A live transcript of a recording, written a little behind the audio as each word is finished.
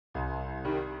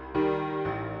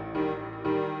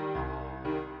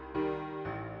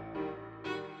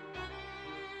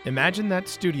Imagine That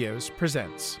Studios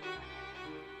presents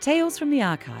Tales from the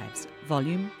Archives,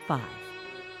 Volume 5.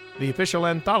 the official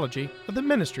anthology of the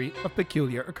Ministry of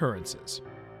Peculiar Occurrences.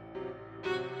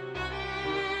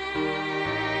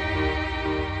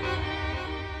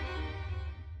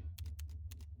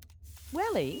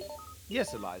 Welly,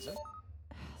 Yes, Eliza.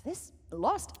 this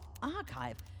lost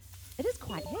archive, it is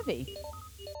quite heavy.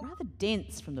 Rather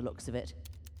dense from the looks of it.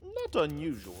 Not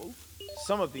unusual.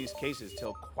 Some of these cases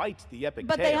tell quite the epic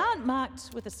But tale. they aren't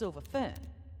marked with a silver fern.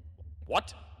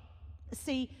 What?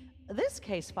 See, this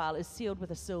case file is sealed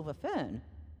with a silver fern.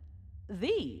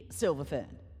 The silver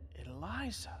fern.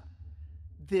 Eliza,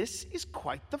 this is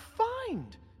quite the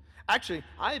find. Actually,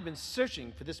 I have been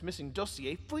searching for this missing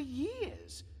dossier for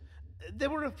years. There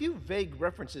were a few vague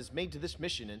references made to this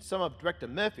mission in some of Director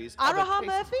Murphy's other Araha cases.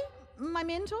 Murphy? My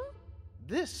mentor?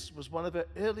 This was one of her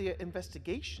earlier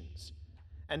investigations.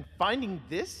 And finding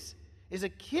this is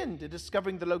akin to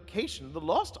discovering the location of the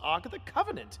lost Ark of the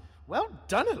Covenant. Well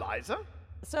done, Eliza.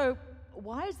 So,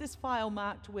 why is this file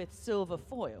marked with silver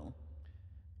foil?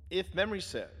 If memory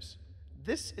serves,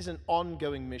 this is an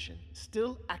ongoing mission,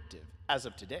 still active as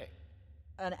of today.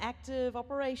 An active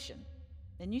operation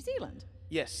in New Zealand?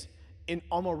 Yes, in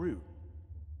Oamaru.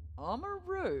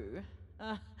 Oamaru?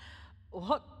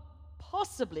 What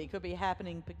possibly could be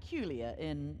happening peculiar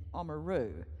in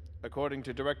Oamaru? According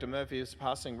to Director Murphy's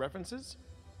passing references,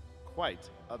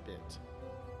 quite a bit.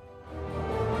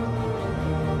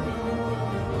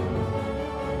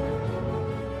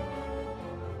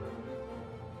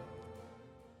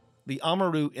 The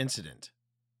Oamaru Incident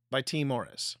by T.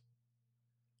 Morris.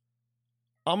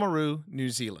 Oamaru, New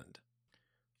Zealand.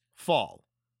 Fall,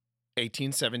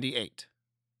 1878.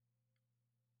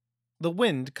 The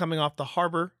wind coming off the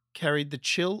harbor carried the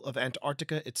chill of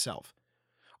Antarctica itself,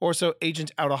 or so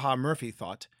Agent Araha Murphy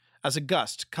thought, as a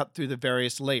gust cut through the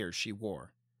various layers she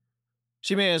wore.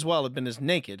 She may as well have been as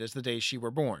naked as the day she were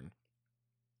born.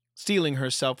 Steeling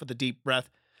herself with a deep breath,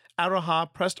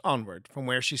 Araha pressed onward from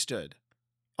where she stood,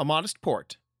 a modest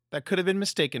port that could have been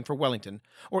mistaken for Wellington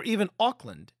or even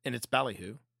Auckland in its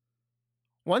ballyhoo.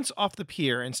 Once off the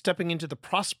pier and stepping into the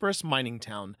prosperous mining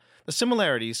town, the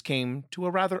similarities came to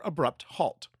a rather abrupt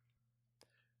halt.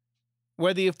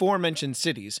 Where the aforementioned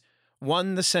cities,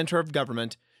 one the center of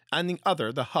government and the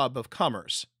other the hub of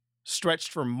commerce, stretched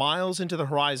for miles into the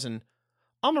horizon,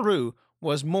 Oamaru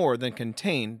was more than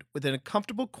contained within a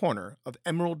comfortable corner of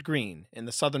emerald green in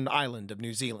the southern island of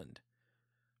New Zealand.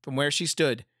 From where she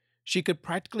stood, she could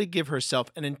practically give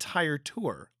herself an entire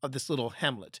tour of this little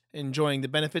hamlet, enjoying the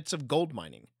benefits of gold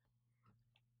mining.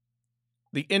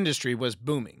 The industry was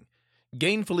booming,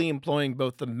 gainfully employing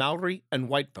both the Maori and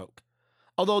white folk,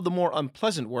 although the more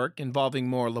unpleasant work involving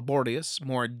more laborious,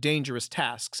 more dangerous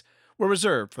tasks were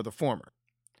reserved for the former.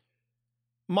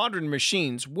 Modern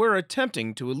machines were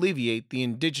attempting to alleviate the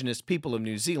indigenous people of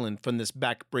New Zealand from this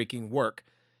back-breaking work,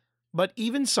 but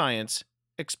even science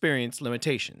experienced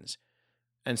limitations,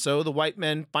 and so the white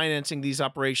men financing these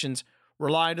operations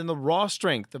relied on the raw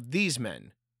strength of these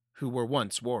men who were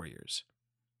once warriors.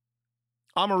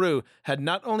 Oamaru had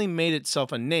not only made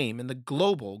itself a name in the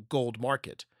global gold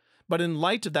market, but in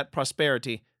light of that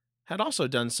prosperity had also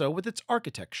done so with its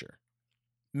architecture.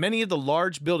 Many of the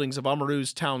large buildings of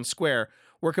Oamaru's town square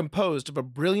were composed of a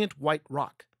brilliant white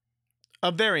rock,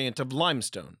 a variant of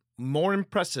limestone more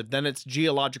impressive than its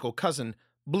geological cousin,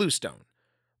 bluestone,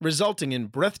 resulting in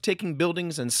breathtaking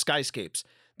buildings and skyscapes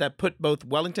that put both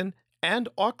Wellington and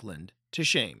Auckland to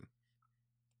shame.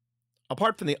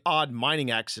 Apart from the odd mining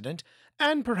accident,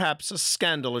 and perhaps a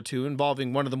scandal or two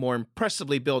involving one of the more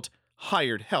impressively built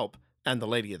hired help and the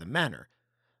lady of the manor,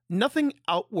 nothing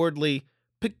outwardly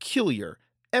peculiar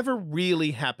ever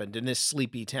really happened in this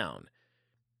sleepy town.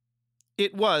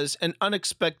 It was an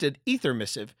unexpected ether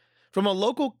missive from a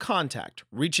local contact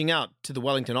reaching out to the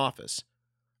Wellington office.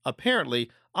 Apparently,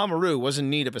 Oamaru was in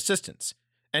need of assistance,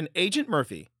 and Agent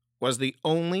Murphy was the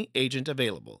only agent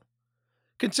available.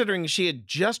 Considering she had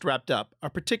just wrapped up a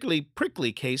particularly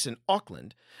prickly case in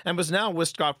Auckland and was now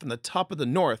whisked off from the top of the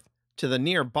north to the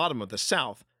near bottom of the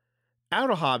south,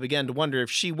 Araha began to wonder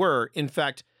if she were, in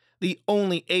fact, the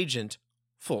only agent,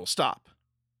 full stop.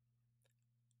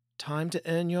 "Time to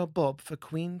earn your bob for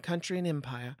Queen, Country, and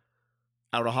Empire,"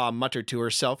 Araha muttered to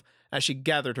herself as she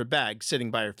gathered her bag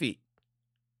sitting by her feet.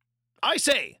 "I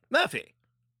say, Murphy!"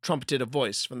 trumpeted a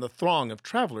voice from the throng of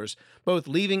travelers both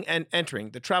leaving and entering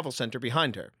the travel center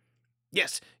behind her.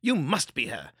 "Yes, you must be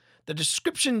her. The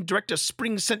description Director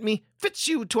Springs sent me fits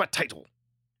you to a title."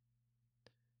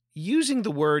 Using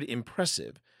the word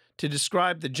impressive to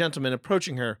describe the gentleman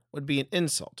approaching her would be an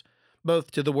insult,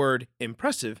 both to the word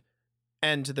impressive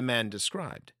and to the man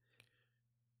described.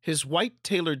 His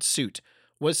white-tailored suit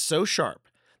was so sharp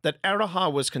that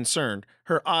Araha was concerned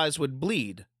her eyes would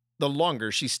bleed the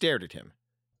longer she stared at him.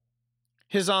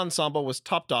 His ensemble was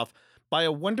topped off by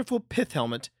a wonderful pith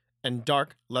helmet and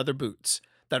dark leather boots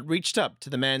that reached up to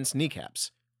the man's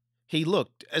kneecaps. He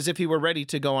looked as if he were ready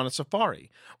to go on a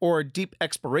safari or a deep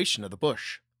exploration of the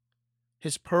bush.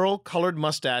 His pearl-colored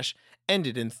mustache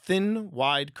ended in thin,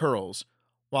 wide curls,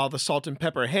 while the salt and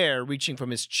pepper hair reaching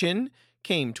from his chin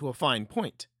came to a fine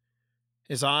point.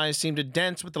 His eyes seemed to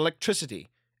dance with electricity,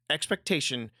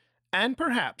 expectation, and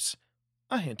perhaps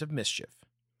a hint of mischief.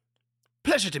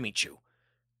 "Pleasure to meet you,"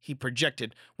 he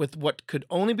projected with what could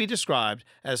only be described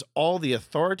as all the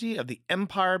authority of the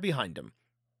empire behind him.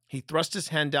 He thrust his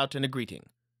hand out in a greeting.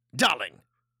 "Darling!"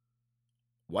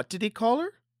 What did he call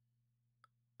her?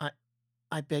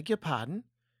 I beg your pardon?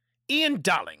 "Ian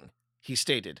Darling," he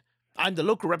stated. "I'm the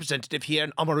local representative here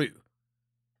in Amaru."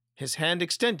 His hand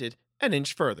extended an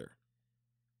inch further.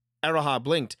 Araha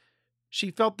blinked.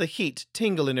 She felt the heat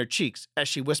tingle in her cheeks as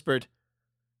she whispered,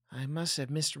 "I must have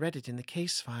misread it in the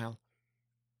case file."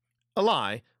 A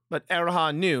lie, but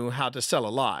Araha knew how to sell a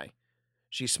lie.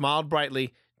 She smiled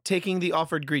brightly, taking the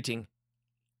offered greeting.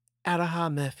 "Araha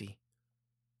Murphy."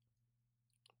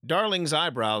 Darling's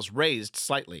eyebrows raised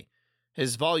slightly,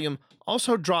 his volume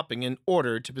also dropping in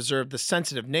order to preserve the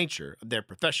sensitive nature of their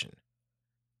profession.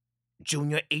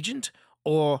 "Junior agent,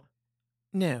 or—"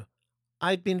 "No,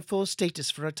 I've been full status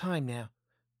for a time now,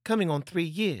 coming on 3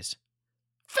 years.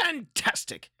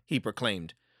 "Fantastic!" he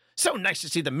proclaimed. "So nice to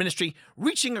see the ministry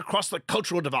reaching across the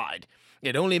cultural divide.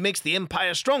 It only makes the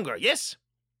empire stronger, yes?"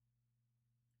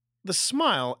 The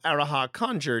smile Araha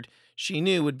conjured she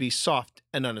knew would be soft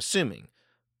and unassuming,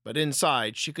 but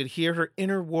inside she could hear her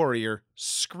inner warrior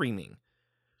screaming.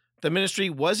 The ministry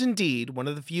was indeed one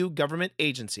of the few government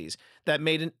agencies that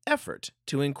made an effort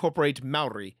to incorporate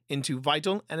Maori into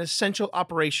vital and essential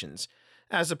operations,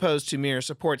 as opposed to mere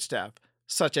support staff,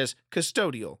 such as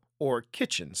custodial or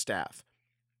kitchen staff.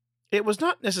 It was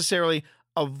not necessarily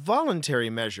a voluntary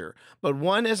measure, but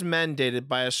one as mandated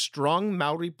by a strong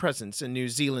Maori presence in New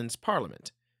Zealand's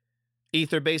parliament.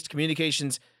 Ether-based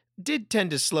communications did tend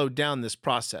to slow down this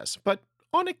process, but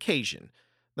on occasion,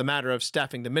 the matter of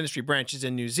staffing the ministry branches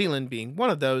in New Zealand being one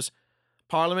of those,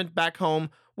 Parliament back home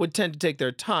would tend to take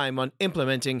their time on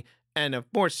implementing and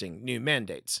enforcing new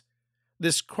mandates.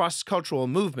 This cross-cultural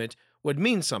movement would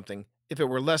mean something if it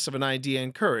were less of an idea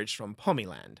encouraged from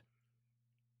Pomeland.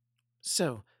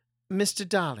 "So, Mr.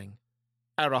 Darling,"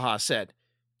 Araha said,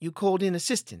 "you called in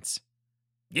assistance?"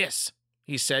 "Yes,"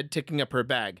 he said, taking up her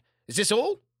bag. "Is this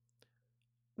all?"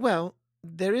 "Well,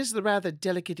 there is the rather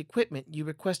delicate equipment you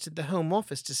requested the Home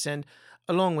Office to send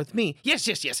along with me." Yes,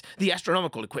 the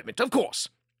astronomical equipment, of course,"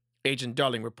 Agent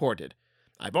Darling reported.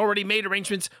 "I've already made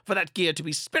arrangements for that gear to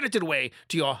be spirited away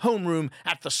to your homeroom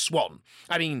at the Swan.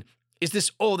 I mean, is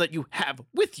this all that you have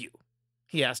with you?"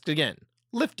 he asked again,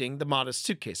 lifting the modest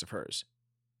suitcase of hers.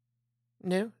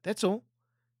 "No, that's all."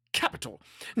 "Capital.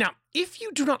 Now, if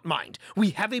you do not mind,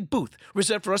 we have a booth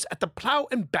reserved for us at the Plough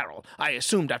and Barrel. I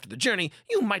assumed after the journey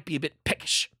you might be a bit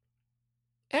peckish."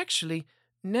 "Actually,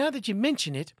 now that you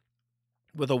mention it—"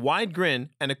 With a wide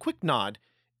grin and a quick nod,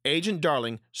 Agent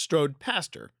Darling strode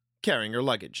past her, carrying her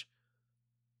luggage.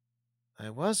 "I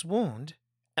was warned,"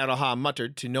 Araha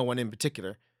muttered to no one in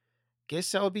particular.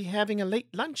 "Guess I'll be having a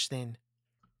late lunch then."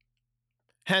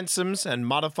 Hansoms and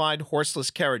modified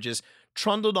horseless carriages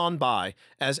trundled on by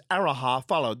as Araha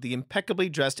followed the impeccably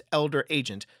dressed elder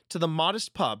agent to the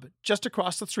modest pub just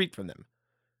across the street from them.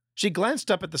 She glanced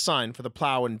up at the sign for the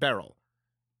Plough and Barrel.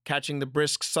 Catching the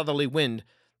brisk southerly wind,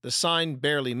 the sign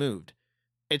barely moved.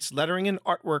 Its lettering and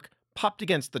artwork popped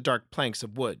against the dark planks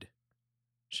of wood.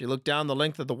 She looked down the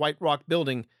length of the white rock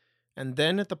building, and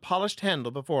then at the polished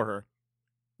handle before her.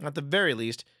 At the very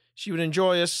least, she would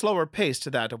enjoy a slower pace to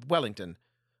that of Wellington.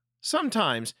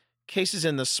 Sometimes, cases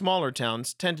in the smaller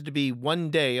towns tended to be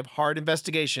 1 day of hard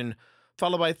investigation,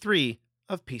 followed by 3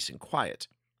 of peace and quiet.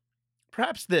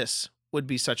 Perhaps this would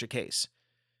be such a case.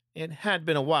 It had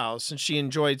been a while since she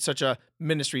enjoyed such a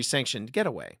ministry-sanctioned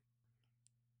getaway.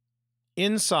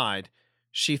 Inside,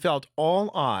 she felt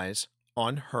all eyes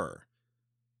on her.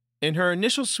 In her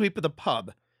initial sweep of the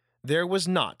pub, there was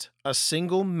not a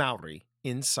single Maori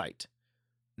in sight.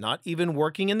 Not even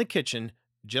working in the kitchen,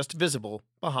 just visible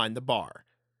behind the bar.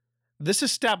 This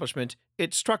establishment,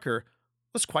 it struck her,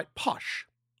 was quite posh.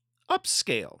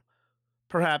 Upscale.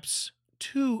 Perhaps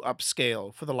too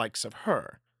upscale for the likes of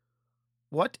her.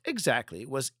 What exactly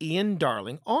was Ian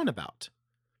Darling on about?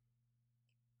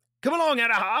 "Come along,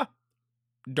 Araha!"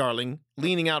 Darling,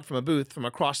 leaning out from a booth from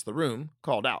across the room,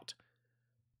 called out.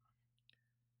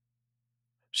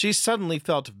 She suddenly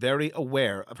felt very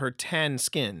aware of her tan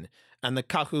skin and the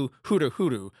kahu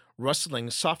huru rustling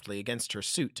softly against her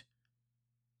suit.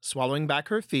 Swallowing back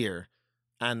her fear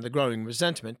and the growing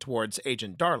resentment towards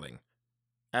Agent Darling,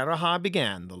 Araha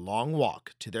began the long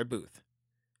walk to their booth.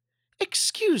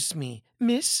 "Excuse me,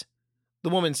 miss,"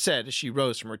 the woman said as she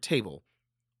rose from her table.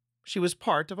 She was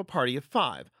part of a party of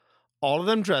 5, all of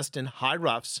them dressed in high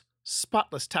ruffs,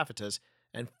 spotless taffetas,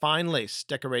 and fine lace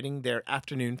decorating their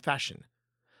afternoon fashion.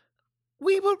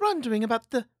 "We were wondering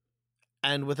about the—"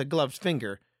 And with a gloved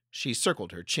finger, she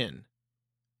circled her chin.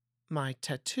 "My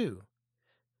tattoo.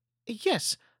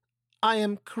 Yes, I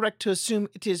am correct to assume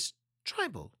it is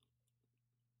tribal."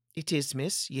 "It is,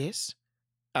 miss, yes,"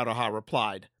 Araha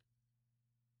replied.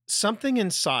 Something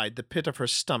inside the pit of her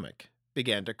stomach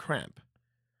began to cramp,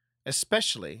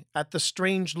 especially at the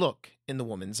strange look in the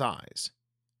woman's eyes.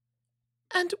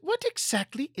 "And what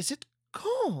exactly is it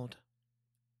called?"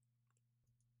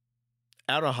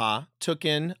 Araha took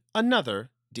in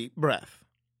another deep breath.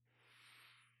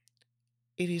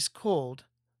 "It is called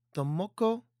the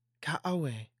Moko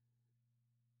Ka'awe."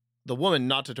 The woman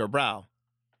knotted her brow.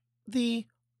 "The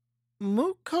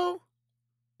Moko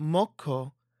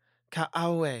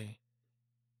Ka'awe."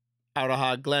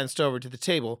 Araha glanced over to the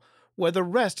table where the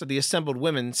rest of the assembled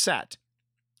women sat.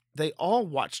 They all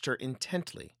watched her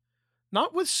intently,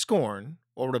 not with scorn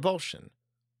or revulsion,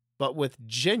 but with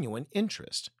genuine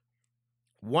interest.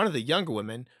 One of the younger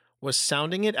women was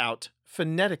sounding it out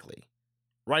phonetically,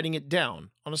 writing it down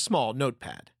on a small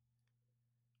notepad.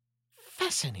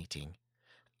 "Fascinating.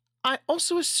 I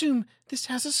also assume this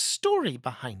has a story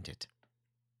behind it."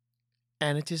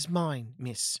 "And it is mine,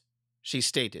 miss," she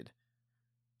stated.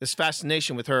 This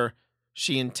fascination with her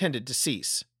she intended to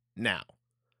cease now.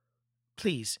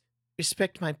 "Please,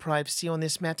 respect my privacy on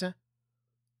this matter."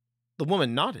 The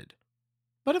woman nodded.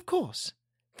 "But of course.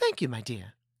 Thank you, my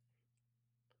dear."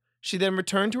 She then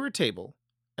returned to her table,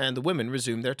 and the women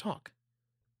resumed their talk.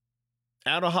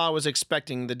 Araha was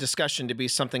expecting the discussion to be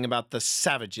something about the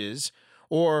savages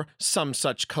or some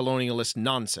such colonialist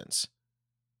nonsense.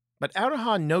 But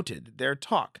Araha noted their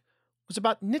talk was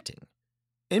about knitting,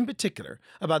 in particular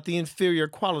about the inferior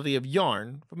quality of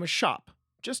yarn from a shop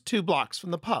just 2 blocks from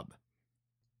the pub.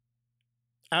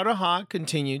 Araha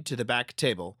continued to the back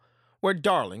table, where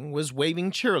Darling was waving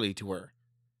cheerily to her.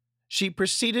 She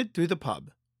proceeded through the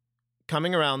pub,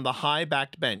 coming around the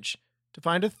high-backed bench to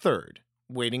find a third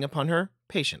waiting upon her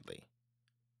patiently.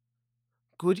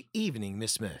 "Good evening,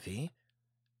 Miss Murphy,"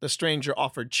 the stranger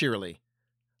offered cheerily.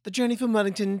 "The journey from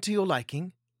Wellington to your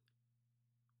liking?"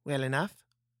 "Well enough,"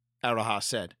 Araha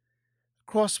said.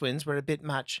 "Crosswinds were a bit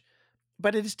much,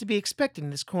 but it is to be expected in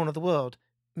this corner of the world.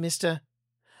 Mr.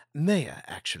 Mayor,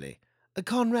 actually.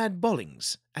 Conrad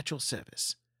Bollings, at your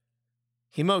service."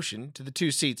 He motioned to the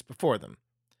 2 seats before them.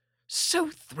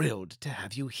 "So thrilled to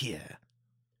have you here."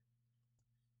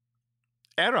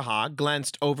 Araha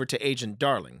glanced over to Agent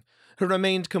Darling, who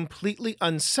remained completely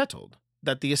unsettled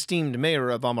that the esteemed mayor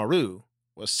of Amaru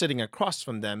was sitting across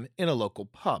from them in a local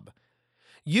pub.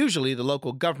 Usually the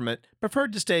local government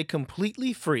preferred to stay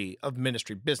completely free of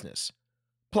ministry business,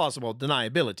 plausible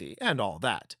deniability, and all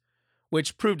that,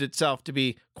 which proved itself to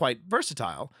be quite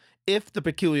versatile if the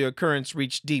peculiar occurrence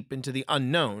reached deep into the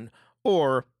unknown,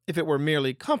 or if it were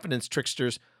merely confidence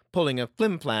tricksters pulling a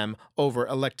flim-flam over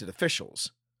elected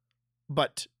officials.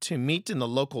 But to meet in the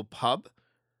local pub?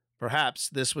 Perhaps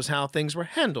this was how things were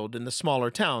handled in the smaller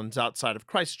towns outside of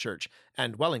Christchurch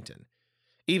and Wellington.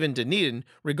 Even Dunedin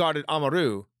regarded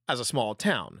Amaru as a small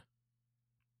town.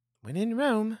 "When in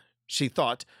Rome," she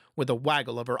thought, with a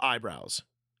waggle of her eyebrows.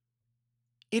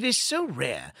 "It is so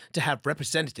rare to have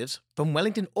representatives from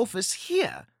Wellington office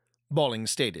here," Bolling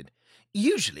stated.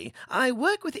 "Usually, I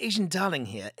work with Agent Darling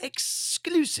here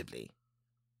exclusively."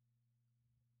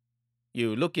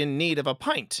 "You look in need of a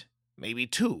pint, maybe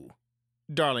 2,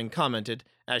 Darling commented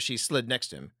as she slid next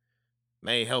to him.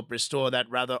 "May help restore that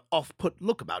rather off-put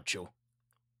look about you."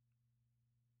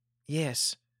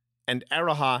 "Yes, and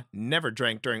Araha never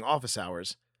drank during office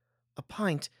hours. A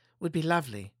pint would be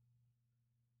lovely."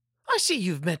 "I see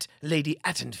you've met Lady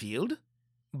Attenfield,"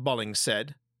 Bolling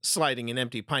said, sliding an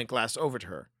empty pint glass over to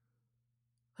her.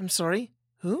 "I'm sorry,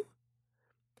 who?"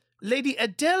 "Lady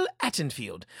Adele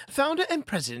Attenfield, founder and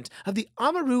president of the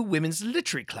Amaru Women's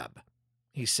Literary Club,"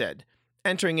 he said,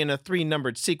 entering in a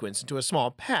 3-numbered sequence into a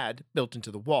small pad built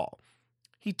into the wall.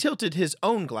 He tilted his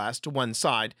own glass to one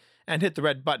side and hit the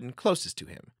red button closest to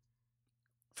him.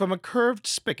 From a curved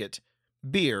spigot,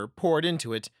 beer poured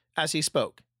into it as he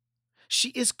spoke. "She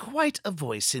is quite a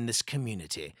voice in this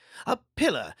community, a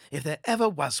pillar if there ever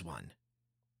was one."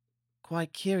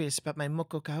 "Quite curious about my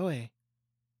Moko Kaoe."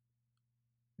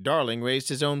 Darling raised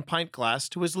his own pint glass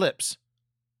to his lips.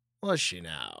 Was she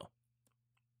now?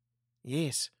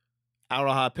 Yes.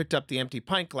 Araha picked up the empty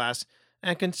pint glass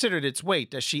and considered its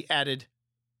weight as she added,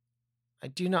 I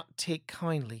do not take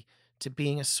kindly to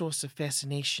being a source of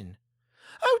fascination.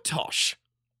 Oh, tosh,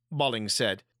 Bolling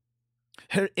said.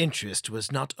 Her interest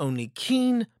was not only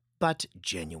keen, but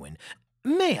genuine.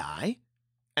 May I?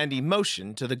 And he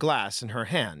motioned to the glass in her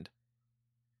hand.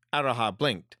 Araha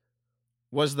blinked.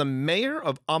 Was the mayor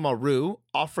of Amaru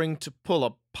offering to pull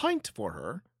a pint for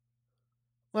her?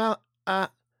 Well,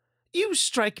 you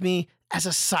strike me as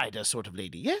a cider sort of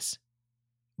lady, yes?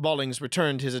 Ballings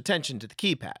returned his attention to the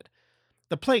keypad.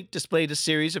 The plate displayed a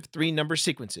series of 3-number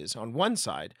sequences on one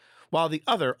side, while the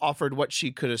other offered what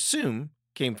she could assume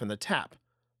came from the tap.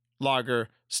 Lager,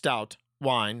 stout,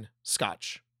 wine,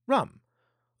 scotch, rum.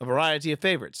 A variety of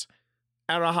favorites.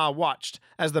 Araha watched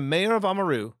as the mayor of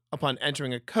Amaru, upon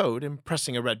entering a code and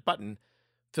pressing a red button,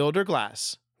 filled her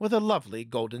glass with a lovely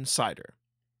golden cider.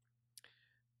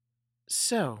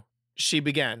 So, she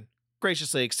began,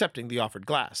 graciously accepting the offered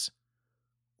glass.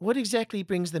 What exactly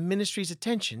brings the ministry's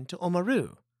attention to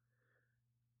Omaru?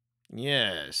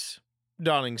 Yes,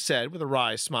 Darling said with a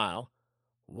wry smile.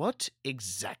 What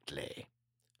exactly?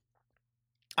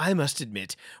 I must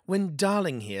admit, when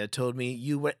Darling here told me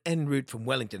you were en route from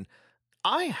Wellington,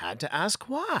 I had to ask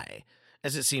why,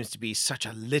 as it seems to be such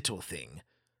a little thing.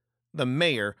 The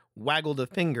mayor waggled a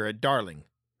finger at Darling.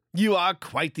 You are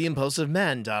quite the impulsive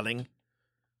man, Darling.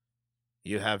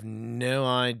 You have no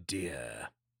idea,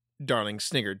 Darling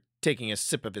sniggered, taking a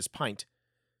sip of his pint.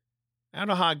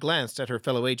 Araha glanced at her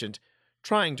fellow agent,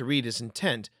 trying to read his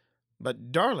intent,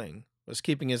 but Darling was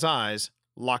keeping his eyes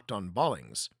locked on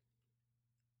Ballings.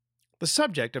 The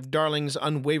subject of Darling's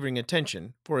unwavering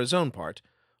attention, for his own part,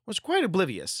 was quite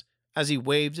oblivious, as he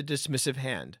waved a dismissive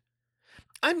hand.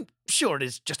 I'm sure it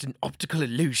is just an optical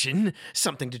illusion,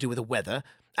 something to do with the weather.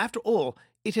 After all,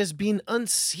 it has been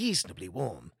unseasonably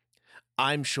warm.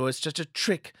 I'm sure it's just a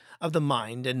trick of the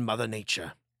mind and Mother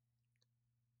Nature.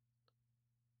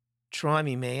 Try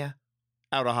me, Maya,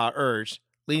 Araha urged,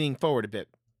 leaning forward a bit.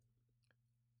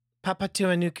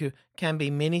 Papatuanuku can be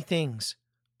many things,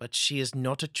 but she is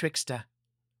not a trickster.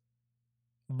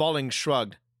 Balling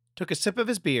shrugged, took a sip of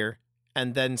his beer,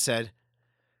 and then said,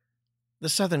 The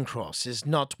Southern Cross is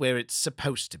not where it's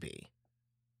supposed to be.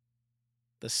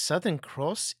 The Southern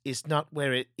Cross is not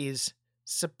where it is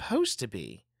supposed to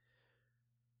be.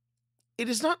 It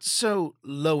is not so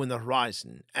low in the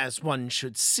horizon as one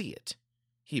should see it,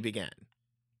 he began.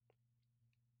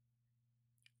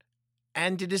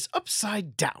 And it is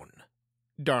upside down,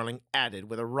 Darling added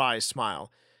with a wry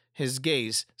smile, his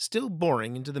gaze still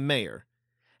boring into the mayor,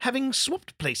 having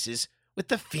swapped places with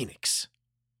the Phoenix.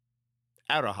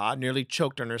 Araha nearly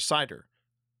choked on her cider.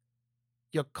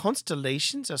 Your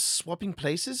constellations are swapping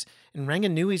places in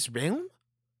Ranganui's realm?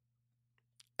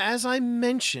 As I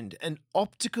mentioned, an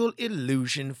optical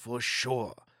illusion for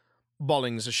sure,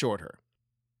 Ballings assured her.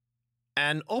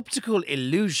 An optical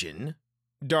illusion,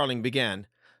 Darling began,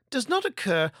 does not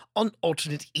occur on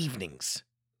alternate evenings.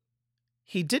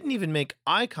 He didn't even make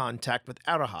eye contact with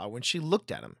Araha when she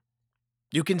looked at him.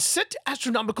 You can set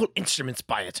astronomical instruments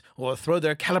by it, or throw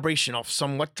their calibration off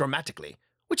somewhat dramatically,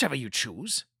 whichever you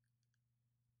choose.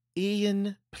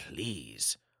 Ian,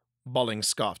 please, Balling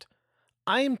scoffed.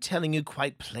 I am telling you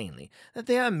quite plainly that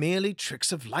they are merely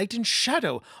tricks of light and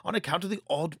shadow on account of the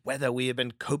odd weather we have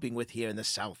been coping with here in the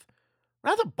south.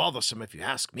 Rather bothersome, if you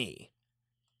ask me.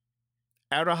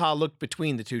 Araha looked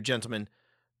between the two gentlemen,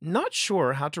 not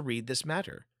sure how to read this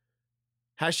matter.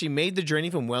 Has she made the journey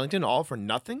from Wellington all for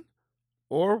nothing?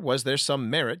 Or was there some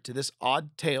merit to this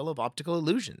odd tale of optical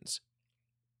illusions?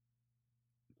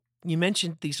 You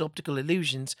mentioned these optical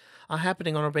illusions are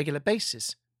happening on a regular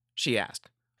basis, she asked.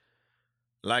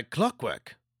 Like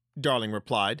clockwork, Darling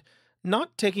replied,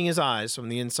 not taking his eyes from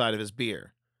the inside of his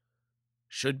beer.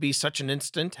 Should be such an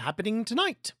incident happening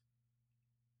tonight.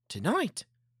 Tonight?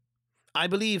 I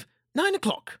believe 9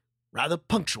 o'clock. Rather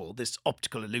punctual, this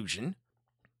optical illusion.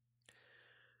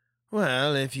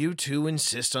 Well, if you two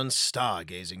insist on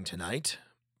stargazing tonight,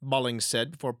 Balling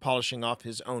said before polishing off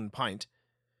his own pint,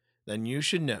 then you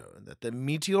should know that the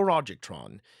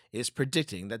meteorologictron is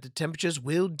predicting that the temperatures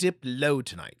will dip low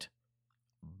tonight.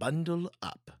 Bundle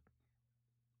up.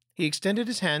 He extended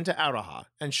his hand to Araha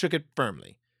and shook it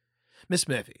firmly. Miss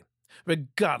Murphy,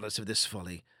 regardless of this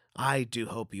folly, I do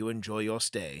hope you enjoy your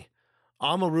stay.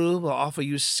 Amaru will offer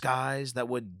you skies that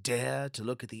would dare to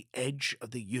look at the edge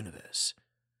of the universe.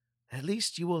 At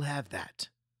least you will have that.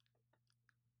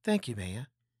 Thank you, Maya,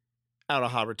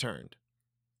 Araha returned.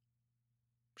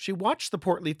 She watched the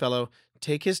portly fellow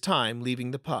take his time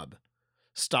leaving the pub,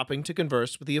 stopping to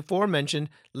converse with the aforementioned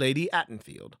Lady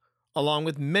Attenfield, along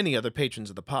with many other patrons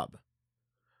of the pub.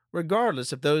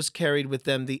 Regardless if those carried with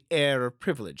them the air of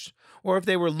privilege, or if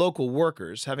they were local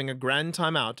workers having a grand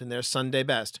time out in their Sunday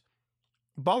best,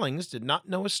 Bollings did not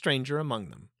know a stranger among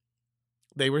them.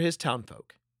 They were his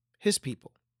townfolk, his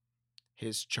people,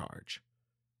 his charge.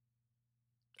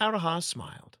 Araha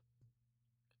smiled.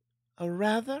 A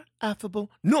rather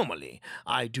affable— Normally,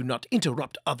 I do not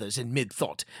interrupt others in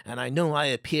mid-thought, and I know I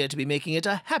appear to be making it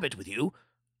a habit with you,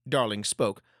 Darling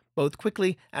spoke, both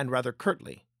quickly and rather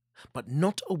curtly. But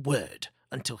not a word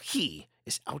until he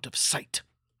is out of sight.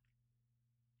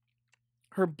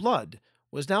 Her blood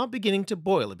was now beginning to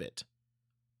boil a bit.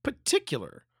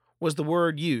 Particular was the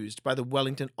word used by the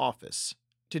Wellington office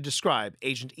to describe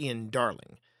Agent Ian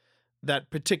Darling,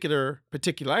 that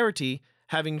particularity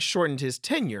having shortened his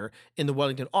tenure in the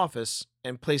Wellington office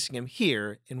and placing him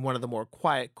here in one of the more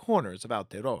quiet corners of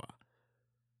Aotearoa.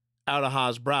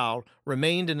 Araha's brow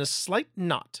remained in a slight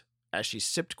knot as she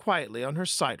sipped quietly on her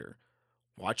cider,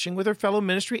 watching with her fellow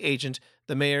ministry agent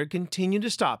the mayor continue to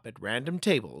stop at random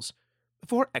tables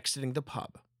before exiting the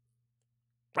pub.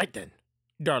 Right then,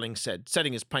 Darling said,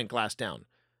 setting his pint glass down.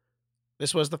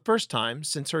 This was the first time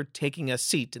since her taking a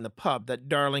seat in the pub that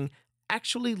Darling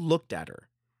actually looked at her.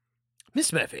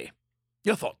 Miss Murphy,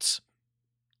 your thoughts?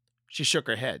 She shook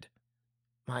her head.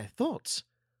 My thoughts?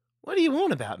 What are you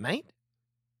on about, mate?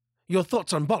 Your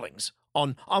thoughts on Bollings,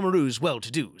 on Oamaru's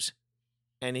well-to-dos.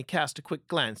 And he cast a quick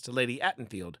glance to Lady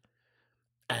Attenfield.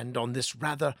 And on this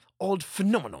rather odd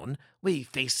phenomenon we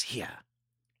face here.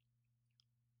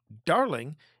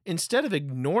 Darling, instead of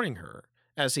ignoring her,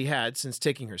 as he had since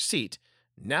taking her seat,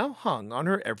 now hung on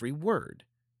her every word.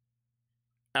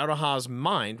 Araha's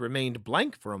mind remained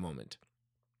blank for a moment.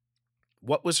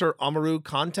 What was her Oamaru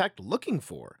contact looking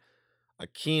for? A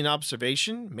keen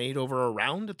observation made over a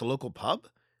round at the local pub?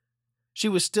 She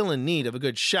was still in need of a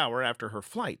good shower after her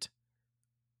flight.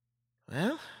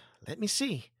 Well, let me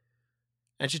see.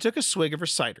 And she took a swig of her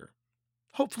cider.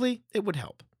 Hopefully it would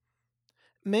help.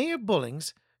 Mayor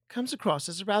Bollings comes across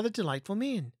as a rather delightful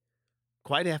man.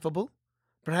 Quite affable,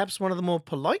 perhaps one of the more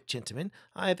polite gentlemen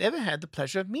I have ever had the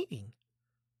pleasure of meeting.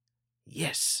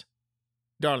 Yes,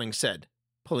 Darling said,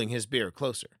 pulling his beer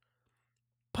closer.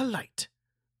 Polite.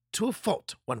 To a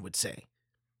fault, one would say.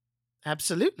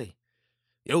 Absolutely.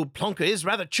 The old plonker is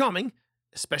rather charming,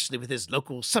 especially with his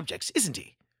local subjects, isn't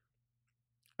he?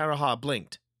 Araha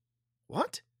blinked.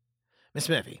 What? Miss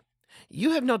Murphy,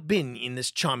 you have not been in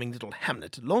this charming little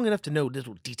hamlet long enough to know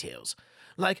little details,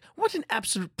 like what an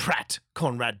absolute prat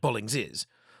Conrad Bollings is,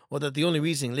 or that the only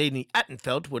reason Lady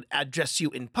Attenfeld would address you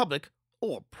in public,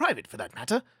 or private for that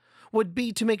matter, would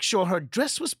be to make sure her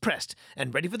dress was pressed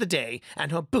and ready for the day,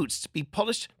 and her boots be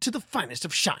polished to the finest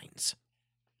of shines.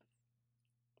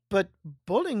 But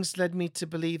Bollings led me to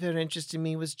believe her interest in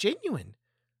me was genuine,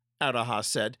 Araha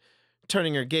said,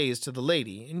 turning her gaze to the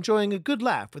lady, enjoying a good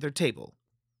laugh with her table.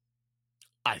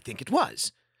 I think it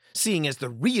was, seeing as the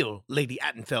real Lady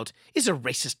Attenfeld is a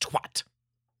racist twat.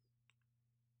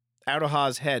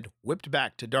 Araha's head whipped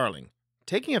back to Darling,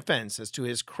 taking offense as to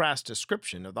his crass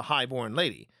description of the high-born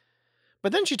lady,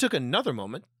 but then she took another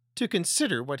moment to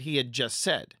consider what he had just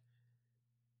said.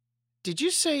 Did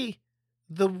you say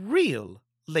the real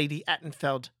Lady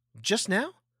Attenfeld just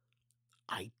now?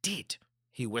 I did,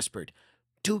 he whispered.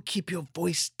 Do keep your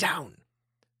voice down.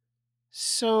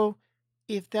 So,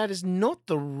 if that is not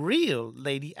the real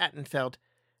Lady Attenfeld,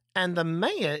 and the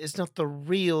mayor is not the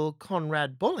real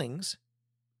Conrad Bollings,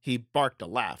 he barked a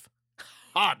laugh.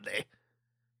 Hardly.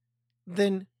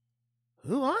 Then,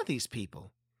 who are these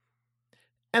people?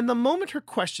 And the moment her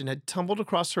question had tumbled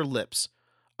across her lips,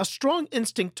 a strong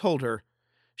instinct told her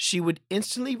she would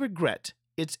instantly regret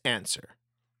its answer.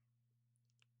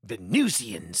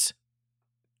 Venusians,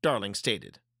 Darling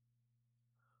stated.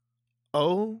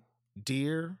 Oh,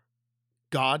 dear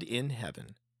God in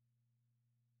heaven.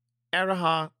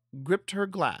 Araha gripped her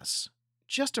glass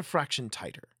just a fraction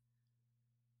tighter.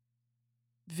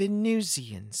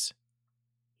 Venusians.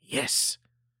 Yes,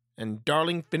 and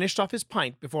Darling finished off his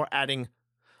pint before adding,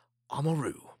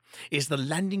 Oamaru is the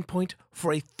landing point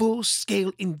for a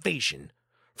full-scale invasion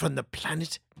from the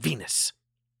planet Venus.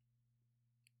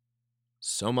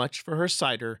 So much for her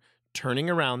cider turning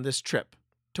around this trip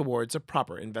towards a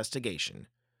proper investigation.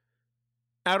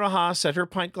 Araha set her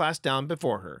pint glass down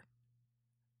before her.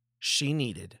 She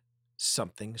needed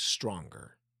something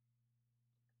stronger.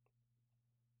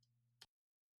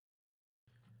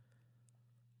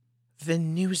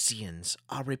 Venusians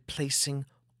are replacing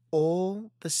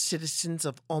all the citizens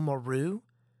of Oamaru?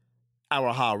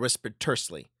 Araha whispered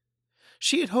tersely.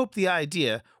 She had hoped the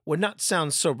idea would not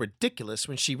sound so ridiculous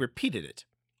when she repeated it.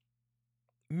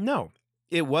 No,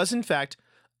 it was in fact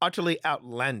utterly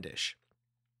outlandish.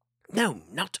 No,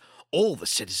 not all the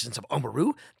citizens of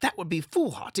Oamaru. That would be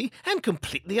foolhardy and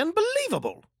completely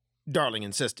unbelievable, Darling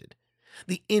insisted.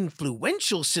 The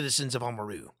influential citizens of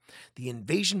Oamaru. The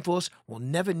invasion force will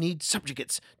never need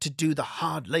subjugates to do the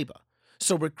hard labor,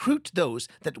 so recruit those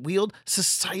that wield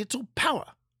societal power.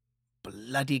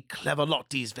 Bloody clever lot,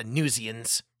 these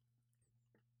Venusians.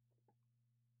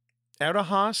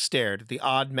 Araha stared at the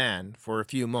odd man for a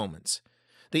few moments,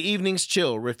 the evening's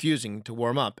chill refusing to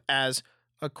warm up as,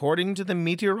 according to the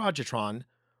meteorologitron,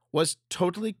 was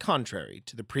totally contrary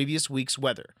to the previous week's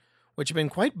weather, which had been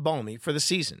quite balmy for the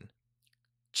season.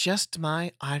 Just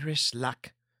my Irish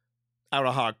luck,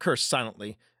 Araha cursed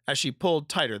silently as she pulled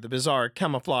tighter the bizarre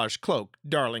camouflage cloak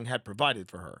Darling had provided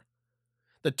for her.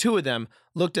 The two of them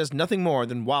looked as nothing more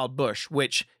than wild bush,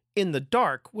 which, in the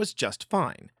dark, was just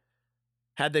fine.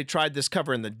 Had they tried this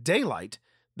cover in the daylight,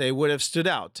 they would have stood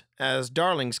out, as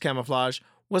Darling's camouflage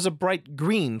was a bright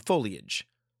green foliage.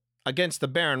 Against the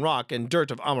barren rock and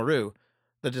dirt of Oamaru,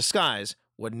 the disguise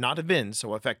would not have been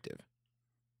so effective.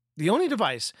 The only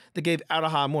device that gave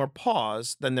Araha more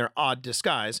pause than their odd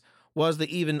disguise was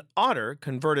the even odder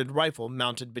converted rifle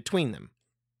mounted between them.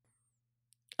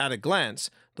 At a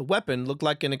glance, the weapon looked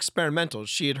like an experimental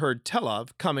she had heard tell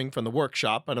of coming from the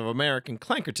workshop of American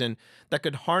Clankerton that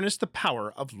could harness the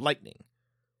power of lightning.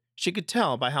 She could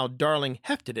tell by how Darling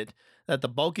hefted it that the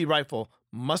bulky rifle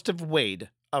must have weighed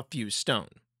a few stone.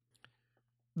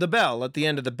 The bell at the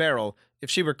end of the barrel, if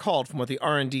she recalled from what the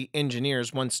R&D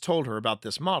engineers once told her about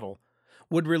this model,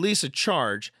 would release a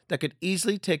charge that could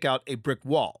easily take out a brick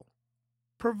wall,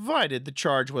 provided the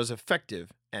charge was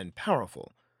effective and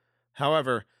powerful.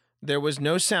 However, there was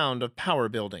no sound of power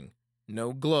building,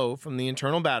 no glow from the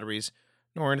internal batteries,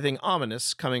 nor anything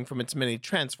ominous coming from its many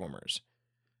transformers.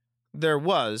 There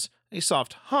was a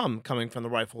soft hum coming from the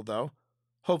rifle, though.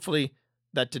 Hopefully,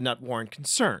 that did not warrant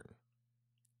concern.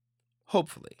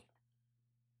 Hopefully.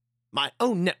 My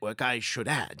own network, I should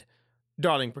add,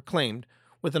 Darling proclaimed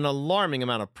with an alarming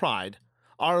amount of pride,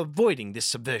 are avoiding this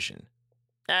subversion.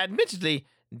 Admittedly,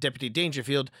 Deputy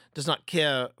Dangerfield does not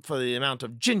care for the amount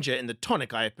of ginger in the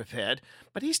tonic I have prepared,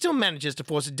 but he still manages to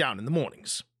force it down in the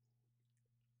mornings.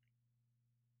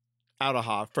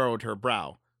 Araha furrowed her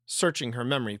brow, searching her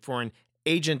memory for an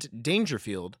Agent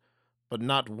Dangerfield, but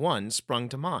not one sprung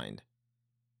to mind.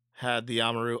 Had the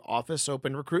Oamaru office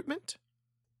opened recruitment?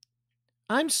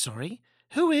 I'm sorry,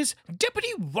 who is Deputy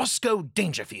Roscoe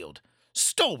Dangerfield?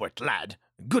 Stalwart lad,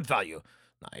 good value.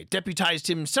 I deputized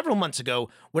him several months ago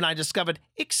when I discovered—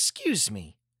 Excuse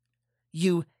me.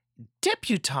 You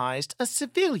deputized a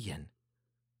civilian?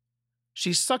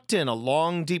 She sucked in a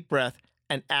long, deep breath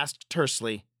and asked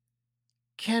tersely,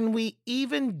 Can we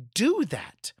even do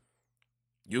that?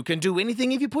 You can do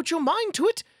anything if you put your mind to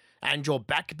it, and your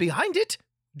back behind it,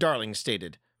 Darling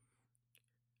stated.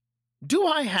 Do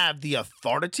I have the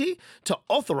authority to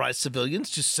authorize civilians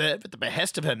to serve at the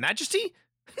behest of Her Majesty?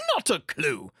 Not a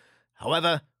clue.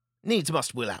 However, needs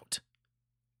must will out.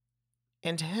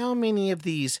 And how many of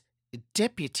these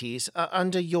deputies are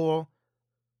under your—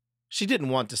 She didn't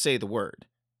want to say the word,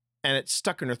 and it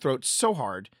stuck in her throat so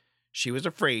hard she was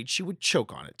afraid she would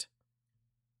choke on it.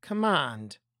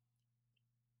 Command.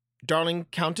 Darling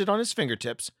counted on his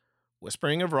fingertips,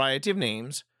 whispering a variety of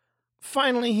names.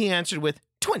 Finally, he answered with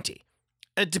 20,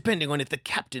 depending on if the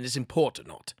captain is in port or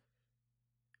not.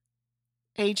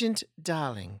 Agent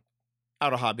Darling,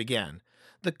 Araha began,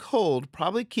 the cold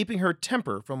probably keeping her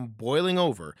temper from boiling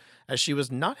over, as she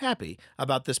was not happy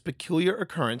about this peculiar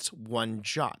occurrence one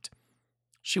jot.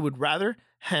 She would rather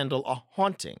handle a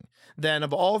haunting than,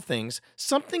 of all things,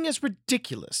 something as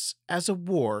ridiculous as a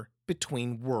war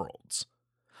between worlds.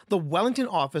 The Wellington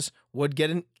office would get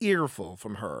an earful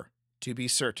from her, to be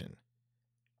certain.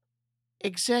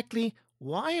 Exactly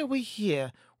why are we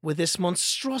here with this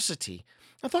monstrosity?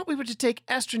 I thought we were to take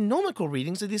astronomical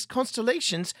readings of these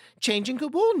constellations changing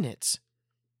coordinates.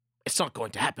 It's not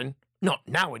going to happen. Not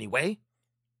now, anyway.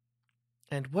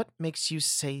 And what makes you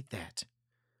say that?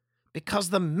 Because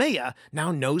the mayor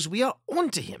now knows we are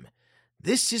onto him.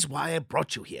 This is why I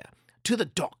brought you here, to the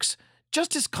docks,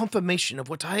 just as confirmation of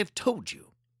what I have told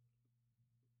you.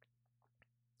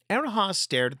 Araha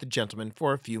stared at the gentleman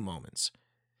for a few moments.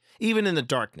 Even in the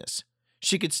darkness,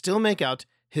 she could still make out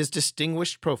his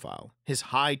distinguished profile, his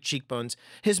high cheekbones,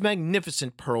 his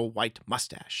magnificent pearl-white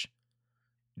mustache.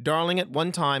 Darling at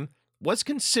one time was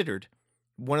considered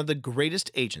one of the greatest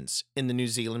agents in the New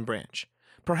Zealand branch,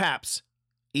 perhaps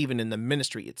even in the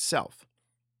ministry itself.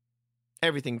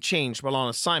 Everything changed while on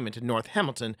assignment in North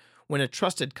Hamilton when a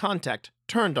trusted contact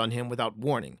turned on him without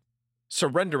warning,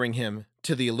 surrendering him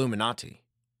to the Illuminati.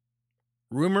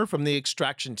 Rumor from the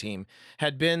extraction team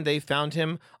had been they found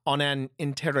him on an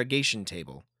interrogation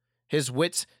table, his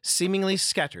wits seemingly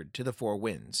scattered to the four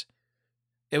winds.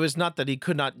 It was not that he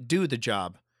could not do the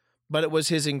job, but it was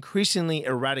his increasingly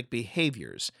erratic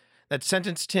behaviors that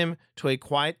sentenced him to a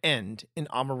quiet end in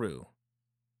Amaru,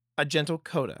 a gentle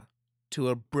coda to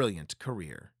a brilliant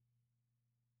career.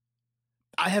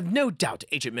 I have no doubt,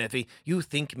 Agent Murphy, you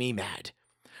think me mad.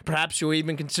 Perhaps you're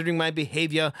even considering my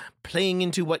behavior playing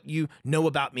into what you know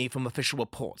about me from official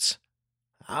reports.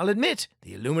 I'll admit,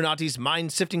 the Illuminati's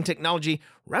mind-sifting technology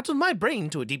rattled my brain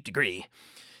to a deep degree.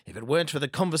 If it weren't for the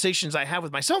conversations I have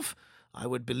with myself, I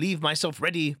would believe myself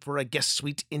ready for a guest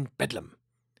suite in Bedlam.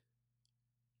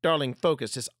 Darling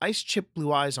focused his ice-chip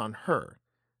blue eyes on her,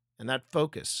 and that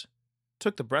focus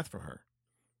took the breath from her.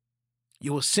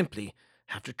 You will simply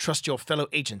have to trust your fellow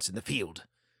agents in the field.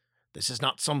 This is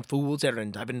not some fool's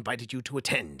errand I've invited you to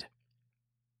attend.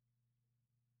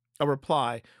 A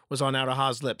reply was on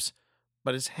Araha's lips,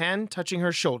 but his hand touching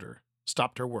her shoulder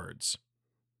stopped her words.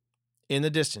 In the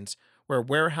distance, where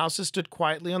warehouses stood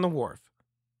quietly on the wharf,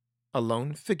 a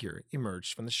lone figure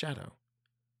emerged from the shadow.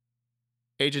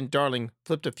 Agent Darling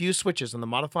flipped a few switches on the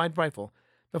modified rifle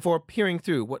before peering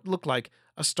through what looked like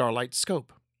a Starlight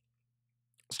scope.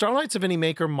 Starlights of any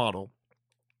make or model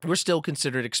were still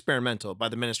considered experimental by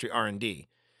the Ministry R&D.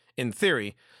 In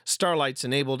theory, Starlights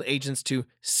enabled agents to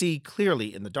see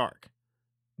clearly in the dark,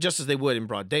 just as they would in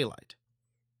broad daylight.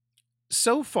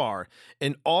 So far,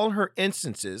 in all her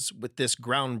instances with this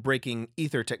groundbreaking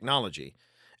ether technology,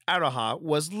 Araha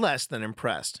was less than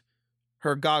impressed.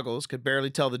 Her goggles could barely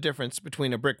tell the difference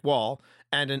between a brick wall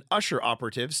and an usher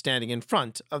operative standing in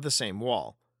front of the same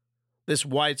wall. This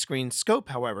widescreen scope,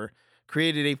 however,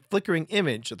 created a flickering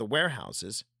image of the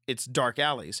warehouses, its dark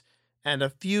alleys, and a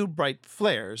few bright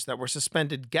flares that were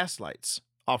suspended gaslights,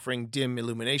 offering dim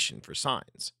illumination for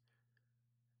signs.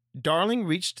 Darling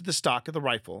reached to the stock of the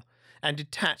rifle and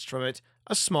detached from it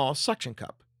a small suction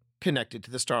cup connected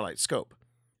to the Starlight scope.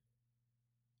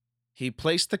 He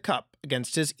placed the cup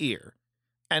against his ear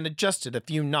and adjusted a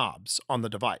few knobs on the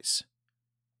device.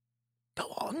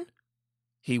 Go on,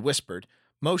 he whispered,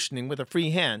 motioning with a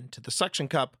free hand to the suction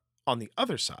cup on the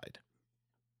other side.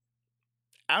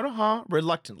 Araha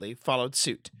reluctantly followed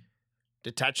suit,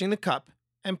 detaching the cup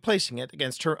and placing it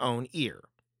against her own ear.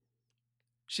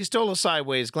 She stole a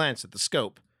sideways glance at the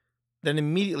scope, then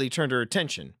immediately turned her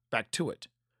attention back to it.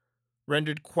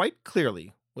 Rendered quite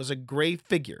clearly was a gray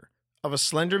figure of a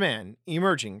slender man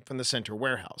emerging from the center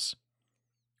warehouse.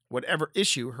 Whatever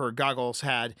issue her goggles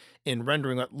had in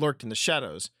rendering what lurked in the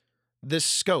shadows, this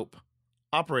scope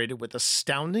operated with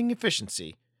astounding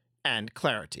efficiency and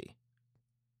clarity.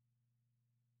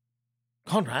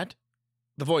 Conrad?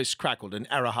 The voice crackled in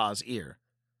Araha's ear.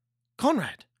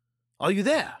 Conrad, are you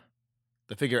there?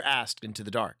 The figure asked into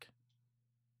the dark.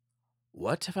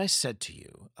 What have I said to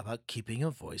you about keeping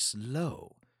your voice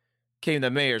low? Came the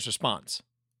mayor's response.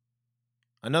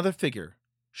 Another figure,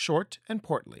 short and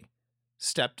portly,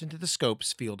 stepped into the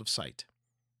scope's field of sight.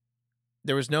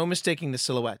 There was no mistaking the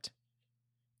silhouette.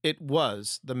 It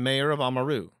was the mayor of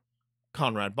Amaru,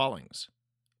 Conrad Ballings.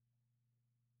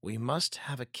 We must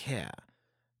have a care.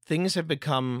 Things have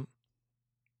become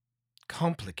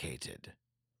complicated.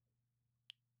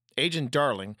 Agent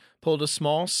Darling pulled a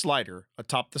small slider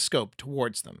atop the scope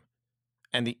towards them,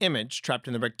 and the image trapped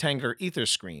in the rectangular ether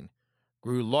screen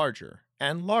grew larger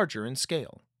and larger in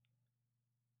scale.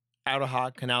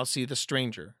 Araha could now see the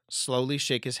stranger slowly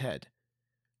shake his head.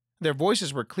 Their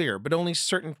voices were clear, but only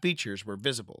certain features were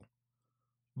visible.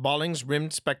 Balling's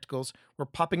rimmed spectacles were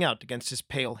popping out against his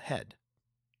pale head.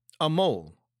 A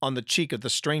mole on the cheek of the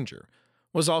stranger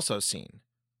was also seen.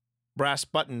 Brass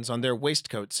buttons on their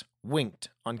waistcoats winked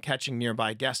on catching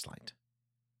nearby gaslight.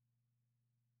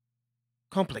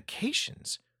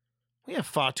 Complications? We are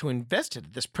far too invested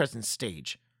at this present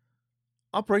stage.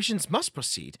 Operations must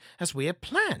proceed as we had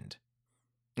planned.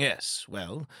 Yes,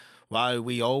 well, while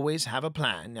we always have a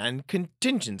plan and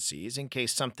contingencies in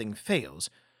case something fails,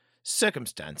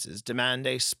 circumstances demand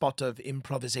a spot of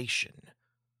improvisation.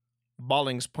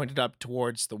 Ballings pointed up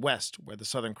towards the west, where the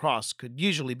Southern Cross could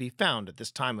usually be found at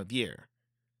this time of year.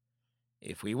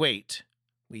 If we wait,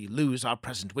 we lose our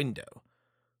present window.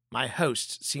 My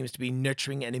host seems to be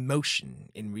nurturing an emotion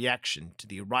in reaction to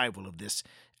the arrival of this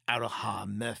Araha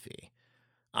Murphy.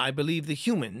 I believe the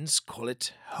humans call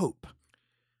it hope.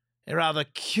 A rather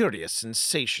curious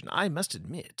sensation, I must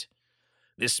admit.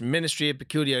 This Ministry of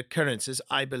Peculiar Occurrences,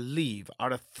 I believe,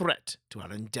 are a threat to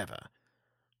our endeavor.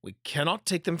 We cannot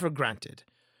take them for granted,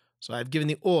 so I have given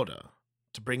the order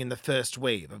to bring in the first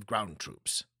wave of ground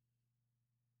troops.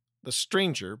 The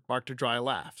stranger barked a dry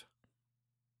laugh.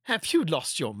 Have you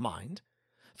lost your mind?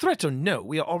 Threat or no,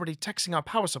 we are already taxing our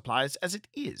power supplies as it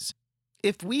is.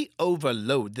 If we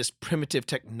overload this primitive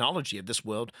technology of this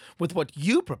world with what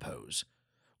you propose,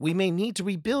 we may need to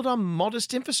rebuild our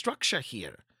modest infrastructure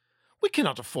here. We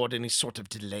cannot afford any sort of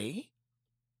delay.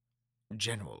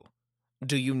 General,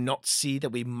 do you not see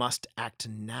that we must act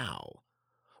now?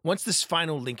 Once this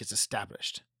final link is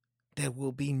established, there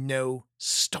will be no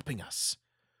stopping us.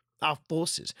 Our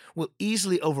forces will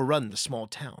easily overrun the small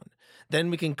town.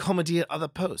 Then we can commandeer other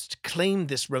posts, claim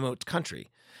this remote country,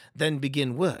 then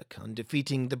begin work on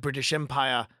defeating the British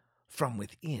Empire from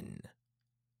within.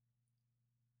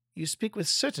 You speak with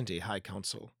certainty, High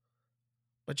Council,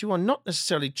 but you are not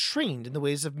necessarily trained in the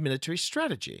ways of military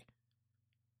strategy.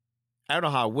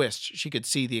 Araha wished she could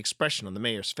see the expression on the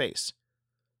mayor's face.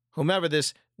 Whomever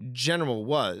this general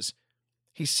was,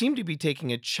 he seemed to be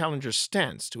taking a challenger's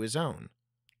stance to his own.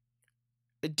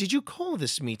 Did you call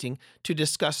this meeting to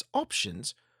discuss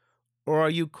options, or are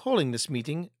you calling this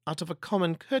meeting out of a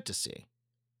common courtesy?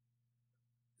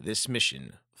 This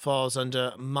mission falls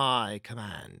under my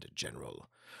command, General,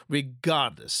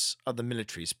 regardless of the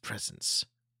military's presence.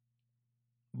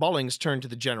 Ballings turned to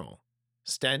the general,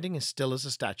 standing as still as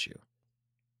a statue.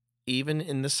 Even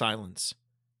in the silence,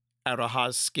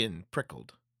 Araha's skin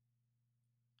prickled.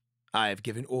 I have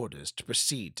given orders to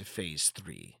proceed to Phase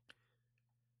 3.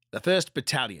 The 1st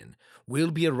Battalion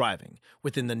will be arriving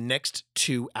within the next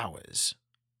 2 hours.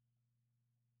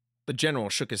 The general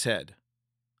shook his head.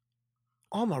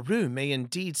 Amaru may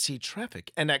indeed see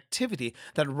traffic and activity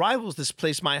that rivals this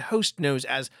place my host knows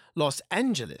as Los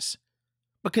Angeles,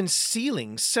 but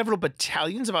concealing several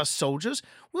battalions of our soldiers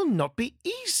will not be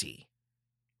easy.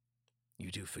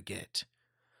 You do forget.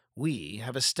 We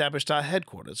have established our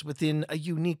headquarters within a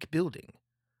unique building.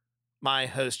 My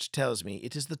host tells me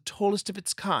it is the tallest of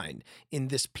its kind in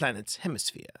this planet's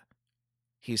hemisphere.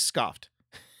 He scoffed.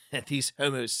 These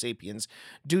Homo sapiens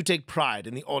do take pride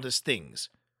in the oddest things.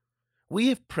 We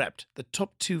have prepped the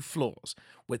top 2 floors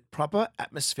with proper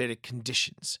atmospheric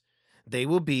conditions. They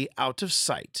will be out of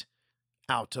sight,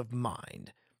 out of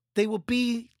mind. They will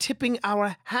be tipping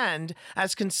our hand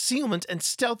as concealment and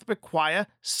stealth require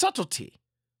subtlety.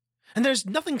 And there's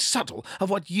nothing subtle of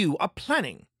what you are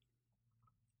planning.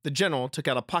 The general took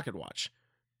out a pocket watch,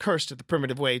 cursed at the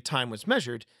primitive way time was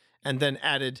measured, and then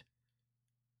added,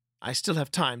 I still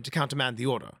have time to countermand the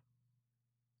order.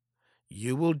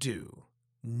 You will do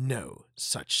no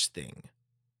such thing.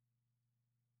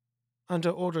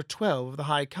 Under Order 12 of the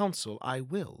High Council, I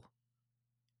will.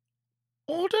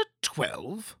 Order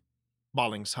 12?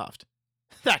 Ballings huffed.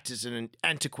 That is an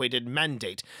antiquated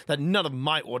mandate that none of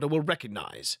my order will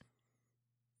recognize.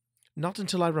 Not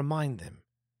until I remind them,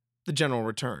 the general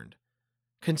returned.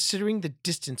 Considering the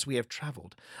distance we have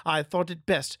traveled, I thought it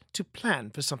best to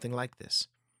plan for something like this.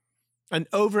 An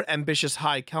over-ambitious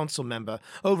High Council member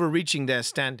overreaching their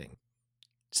standing,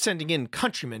 sending in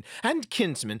countrymen and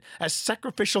kinsmen as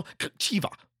sacrificial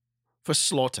ktiva for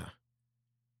slaughter.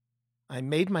 I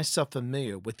made myself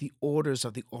familiar with the orders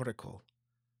of the Oracle,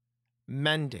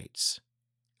 mandates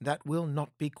that will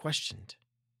not be questioned.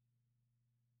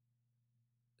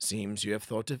 Seems you have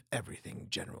thought of everything,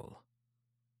 General.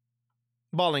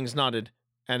 Ballings nodded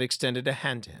and extended a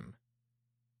hand to him.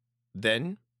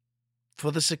 Then,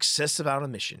 for the success of our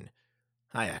mission,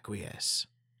 I acquiesce.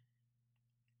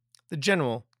 The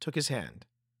general took his hand.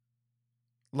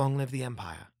 Long live the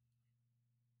Empire.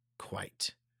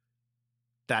 Quite.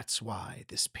 That's why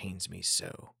this pains me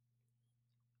so.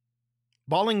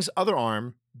 Ballings' other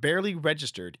arm barely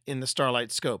registered in the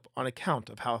starlight scope on account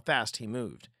of how fast he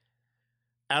moved.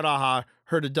 Araha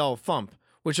heard a dull thump,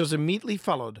 which was immediately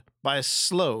followed by a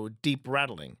slow, deep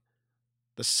rattling,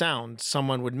 the sound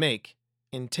someone would make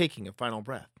in taking a final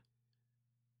breath.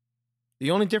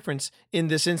 The only difference in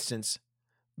this instance,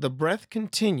 the breath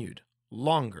continued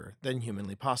longer than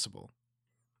humanly possible.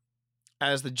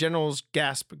 As the general's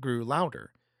gasp grew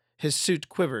louder, his suit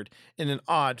quivered in an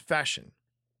odd fashion.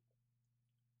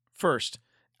 First,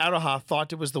 Araha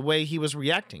thought it was the way he was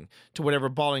reacting to whatever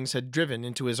Ballings had driven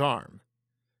into his arm.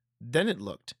 Then it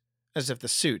looked as if the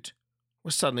suit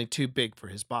was suddenly too big for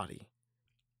his body.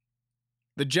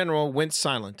 The general went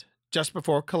silent just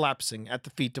before collapsing at the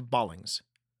feet of Ballings.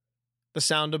 The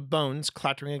sound of bones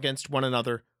clattering against one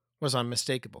another was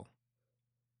unmistakable.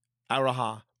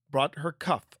 Araha brought her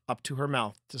cuff up to her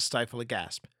mouth to stifle a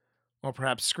gasp, or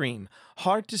perhaps scream,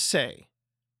 hard to say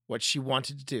what she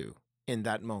wanted to do in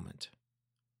that moment.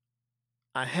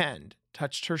 A hand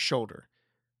touched her shoulder,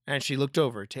 and she looked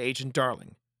over to Agent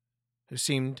Darling, who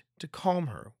seemed to calm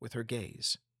her with her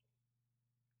gaze.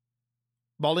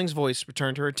 Balling's voice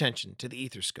returned her attention to the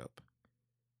aetherscope.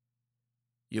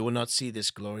 You will not see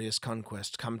this glorious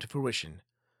conquest come to fruition,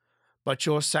 but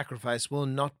your sacrifice will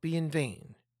not be in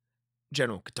vain,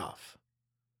 General Katoff.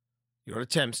 Your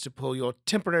attempts to pull your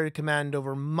temporary command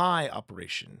over my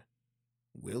operation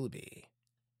will be.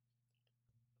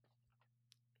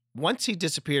 Once he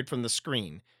disappeared from the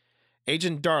screen,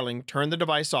 Agent Darling turned the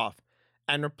device off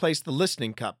and replaced the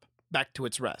listening cup back to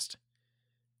its rest.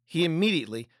 He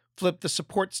immediately flipped the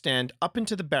support stand up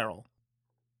into the barrel,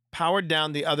 powered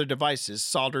down the other devices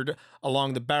soldered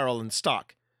along the barrel and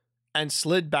stock, and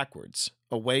slid backwards,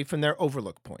 away from their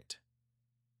overlook point.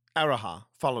 Araha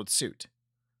followed suit.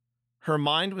 Her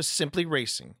mind was simply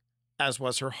racing, as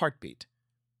was her heartbeat.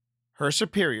 Her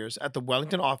superiors at the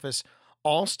Wellington office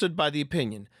all stood by the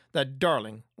opinion that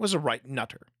Darling was a right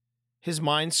nutter, his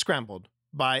mind scrambled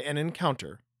by an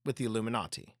encounter with the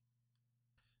Illuminati.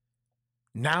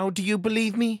 Now do you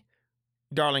believe me?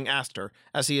 Darling asked her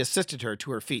as he assisted her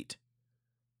to her feet.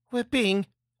 We're being,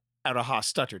 Araha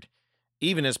stuttered.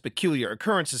 Even as peculiar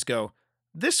occurrences go,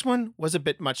 this one was a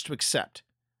bit much to accept.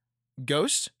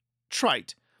 Ghosts?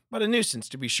 Trite, but a nuisance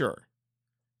to be sure.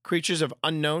 Creatures of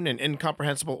unknown and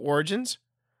incomprehensible origins?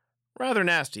 Rather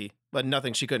nasty, but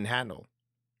nothing she couldn't handle.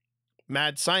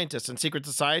 Mad scientists and secret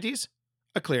societies?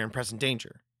 A clear and present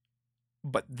danger.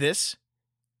 But this?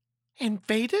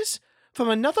 Invaders? From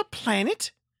another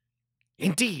planet?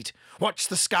 Indeed. Watch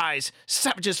the skies.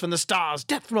 Savages from the stars.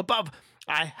 Death from above.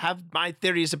 I have my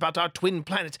theories about our twin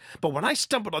planet, but when I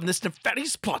stumbled on this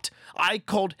nefarious plot, I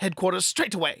called headquarters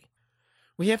straight away.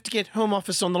 We have to get Home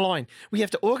Office on the line. We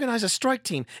have to organize a strike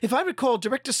team. If I recall,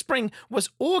 Director Spring was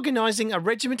organizing a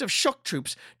regiment of shock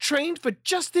troops trained for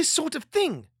just this sort of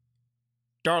thing.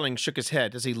 Darling shook his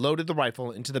head as he loaded the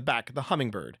rifle into the back of the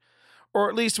Hummingbird, or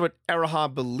at least what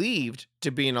Araha believed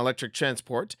to be an electric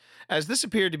transport, as this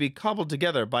appeared to be cobbled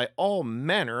together by all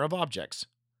manner of objects,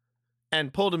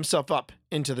 and pulled himself up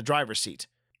into the driver's seat.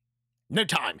 No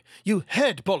time. You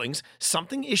heard, Ballings.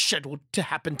 Something is scheduled to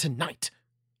happen tonight.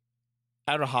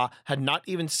 Araha had not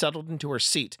even settled into her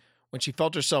seat when she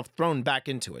felt herself thrown back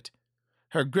into it.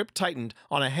 Her grip tightened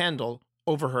on a handle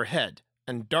over her head,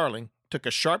 and Darling took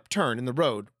a sharp turn in the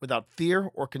road without fear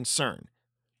or concern.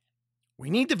 We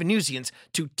need the Venusians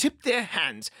to tip their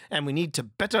hands, and we need to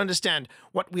better understand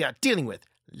what we are dealing with.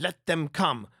 Let them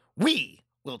come. We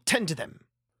will tend to them.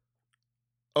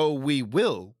 Oh, we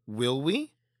will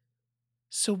we?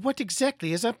 So what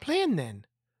exactly is our plan, then?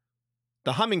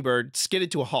 The Hummingbird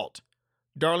skidded to a halt.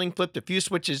 Darling flipped a few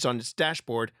switches on its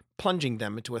dashboard, plunging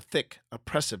them into a thick,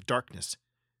 oppressive darkness.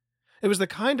 It was the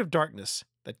kind of darkness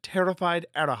that terrified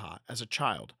Araha as a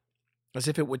child, as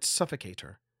if it would suffocate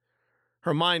her.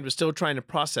 Her mind was still trying to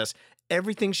process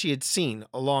everything she had seen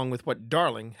along with what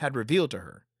Darling had revealed to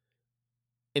her.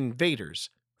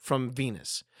 Invaders from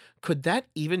Venus. Could that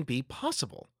even be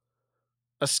possible?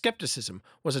 A skepticism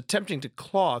was attempting to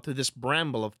claw through this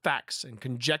bramble of facts and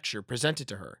conjecture presented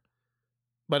to her.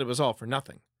 But it was all for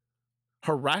nothing.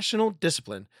 Her rational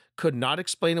discipline could not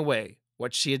explain away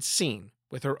what she had seen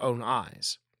with her own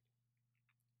eyes.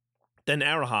 Then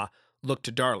Araha looked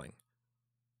to Darling.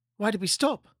 Why did we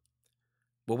stop?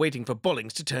 We're waiting for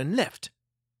Ballings to turn left.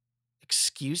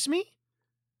 Excuse me?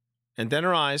 And then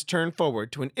her eyes turned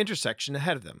forward to an intersection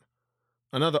ahead of them.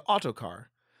 Another autocar,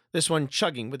 this one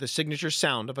chugging with the signature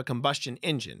sound of a combustion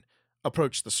engine,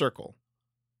 approached the circle,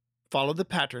 followed the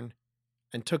pattern,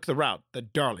 and took the route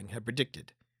that Darling had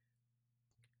predicted.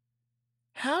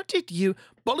 How did you...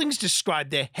 Ballings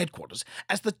described their headquarters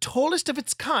as the tallest of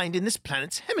its kind in this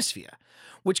planet's hemisphere,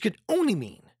 which could only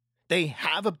mean they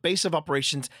have a base of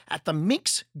operations at the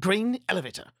Meeks Grain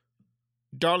Elevator.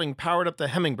 Darling powered up the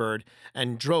Hummingbird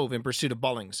and drove in pursuit of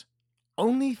Ballings.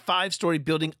 Only 5-story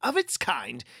building of its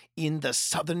kind in the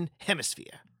southern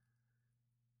hemisphere.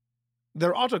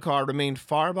 Their autocar remained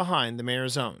far behind the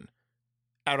mayor's own.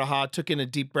 Araha took in a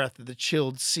deep breath of the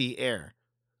chilled sea air.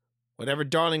 Whatever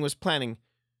Darling was planning,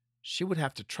 she would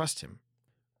have to trust him.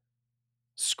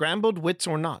 Scrambled wits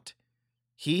or not,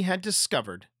 he had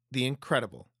discovered the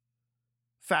incredible.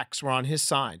 Facts were on his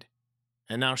side,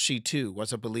 and now she too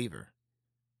was a believer.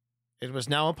 It was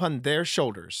now upon their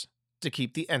shoulders to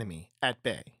keep the enemy at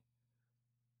bay.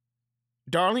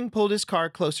 Darling pulled his car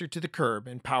closer to the curb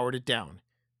and powered it down.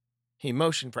 He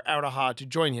motioned for Araha to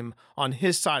join him on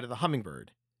his side of the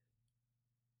Hummingbird.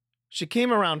 She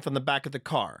came around from the back of the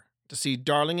car to see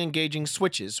Darling engaging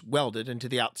switches welded into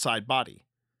the outside body.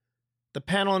 The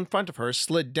panel in front of her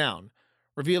slid down,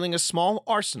 revealing a small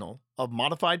arsenal of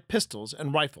modified pistols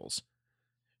and rifles.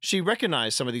 She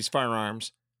recognized some of these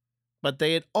firearms, but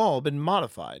they had all been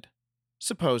modified,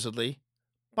 supposedly,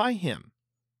 by him.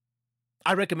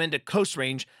 I recommend a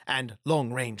close-range and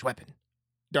long-range weapon,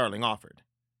 Darling offered.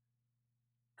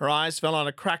 Her eyes fell on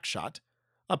a crack shot,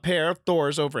 a pair of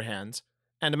Thor's overhands,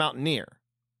 and a Mountaineer,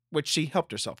 which she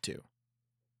helped herself to.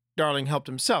 Darling helped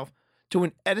himself to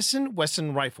an Edison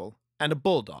Wesson rifle and a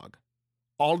Bulldog,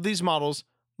 all of these models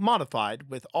modified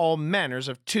with all manners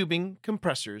of tubing,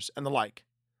 compressors, and the like.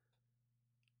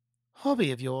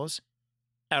 Hobby of yours?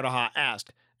 Araha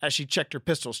asked as she checked her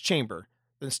pistol's chamber,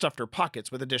 then stuffed her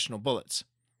pockets with additional bullets.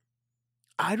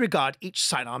 I regard each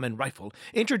sidearm and rifle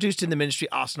introduced in the Ministry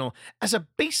arsenal as a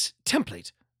base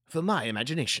template for my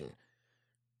imagination.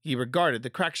 He regarded the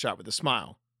crack shot with a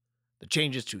smile. The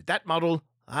changes to that model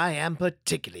I am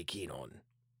particularly keen on.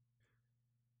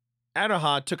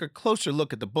 Araha took a closer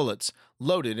look at the bullets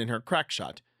loaded in her crack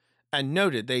shot and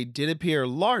noted they did appear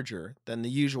larger than the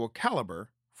usual caliber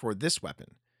for this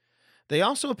weapon. They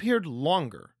also appeared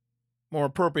longer, more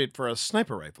appropriate for a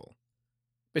sniper rifle.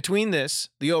 Between this,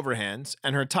 the overhands,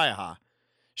 and her Taiaha,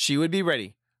 she would be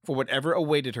ready for whatever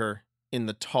awaited her in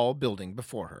the tall building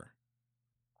before her.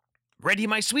 Ready,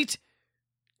 my sweet?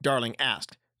 Darling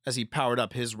asked as he powered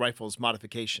up his rifle's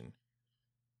modification.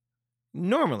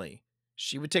 Normally,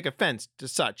 she would take offense to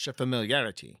such a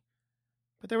familiarity,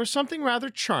 but there was something rather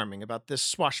charming about this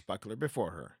swashbuckler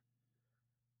before her.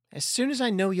 As soon as I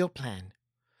know your plan.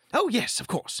 Oh, yes, of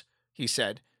course, he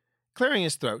said. Clearing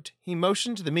his throat, he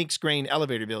motioned to the Meek's Grain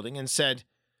elevator building and said,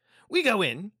 We go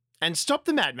in and stop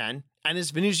the madman and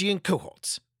his Venusian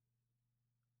cohorts.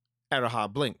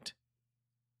 Araha blinked.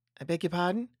 I beg your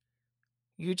pardon?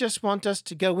 You just want us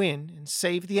to go in and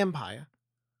save the Empire?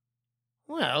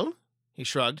 Well, he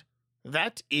shrugged,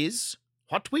 that is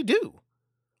what we do.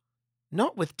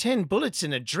 Not with 10 bullets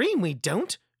in a dream, we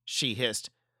don't, she hissed.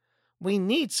 We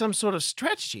need some sort of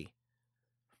strategy.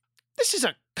 This is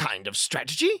a kind of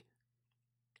strategy.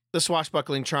 The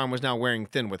swashbuckling charm was now wearing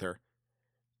thin with her.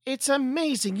 It's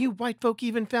amazing you white folk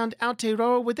even found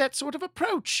Aotearoa with that sort of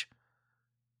approach.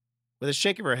 With a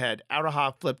shake of her head,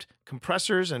 Araha flipped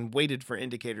compressors and waited for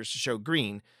indicators to show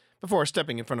green before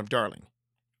stepping in front of Darling.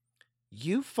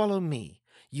 You follow me.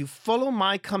 You follow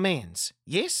my commands,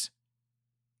 yes?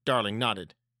 Darling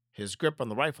nodded, his grip on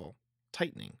the rifle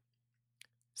tightening.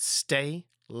 Stay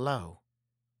low.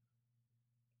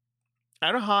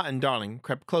 Araha and Darling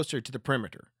crept closer to the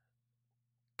perimeter,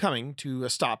 coming to a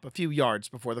stop a few yards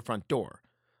before the front door,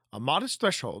 a modest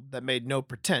threshold that made no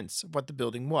pretense of what the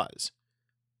building was.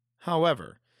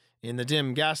 However, in the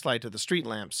dim gaslight of the street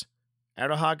lamps,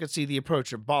 Araha could see the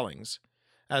approach of Ballings,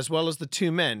 as well as the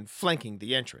two men flanking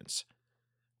the entrance.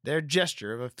 Their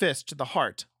gesture of a fist to the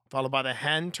heart, followed by the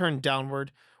hand turned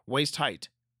downward, waist height,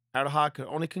 Araha could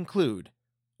only conclude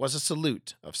was a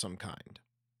salute of some kind.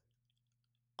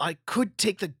 I could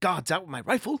take the guards out with my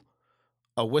rifle,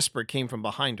 a whisper came from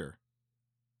behind her.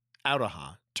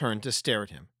 Araha turned to stare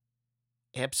at him.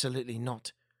 Absolutely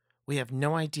not. We have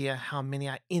no idea how many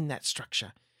are in that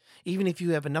structure. Even if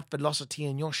you have enough velocity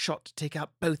in your shot to take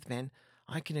out both men,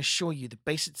 I can assure you the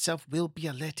base itself will be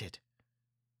alerted.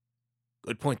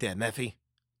 Good point there, Murphy,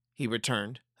 he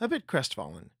returned, a bit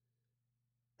crestfallen.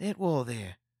 That wall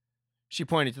there. She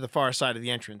pointed to the far side of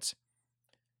the entrance.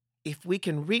 If we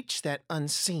can reach that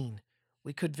unseen,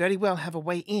 we could very well have a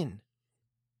way in.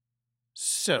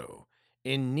 So,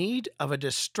 in need of a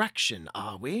distraction,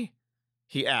 are we?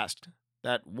 He asked,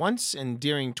 that once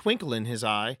endearing twinkle in his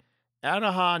eye,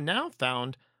 Araha now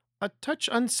found a touch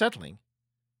unsettling.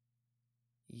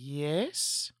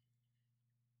 Yes?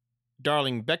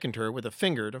 Darling beckoned her with a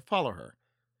finger to follow her,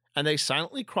 and they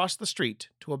silently crossed the street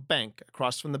to a bank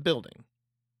across from the building.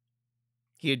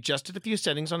 He adjusted a few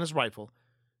settings on his rifle,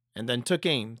 and then took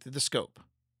aim through the scope.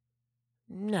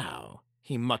 Now,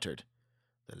 he muttered,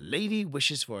 the lady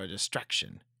wishes for a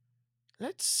distraction.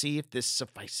 Let's see if this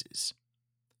suffices.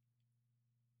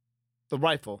 The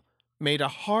rifle made a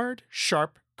hard,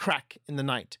 sharp crack in the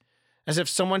night, as if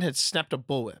someone had snapped a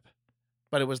bullwhip,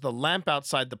 but it was the lamp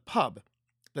outside the pub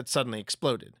that suddenly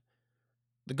exploded.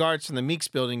 The guards from the Meeks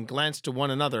building glanced to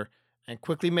one another and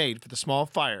quickly made for the small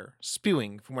fire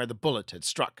spewing from where the bullet had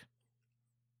struck.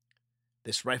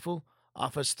 This rifle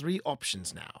offers 3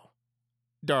 options now,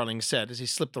 Darling said as he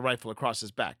slipped the rifle across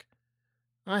his back.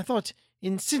 I thought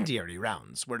incendiary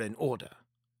rounds were in order.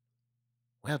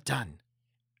 Well done,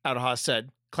 Araha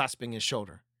said, clasping his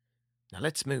shoulder. Now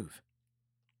let's move.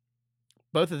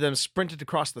 Both of them sprinted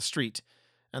across the street,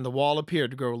 and the wall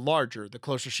appeared to grow larger the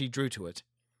closer she drew to it.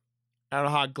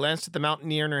 Araha glanced at the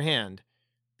Mountaineer in her hand.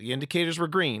 The indicators were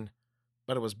green,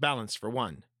 but it was balanced for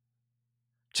 1.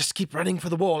 Just keep running for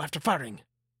the wall after firing,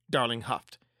 Darling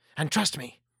huffed. And trust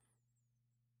me,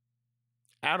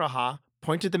 Araha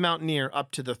pointed the mountaineer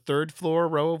up to the third floor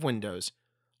row of windows,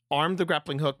 armed the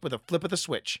grappling hook with a flip of the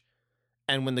switch,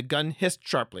 and when the gun hissed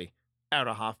sharply,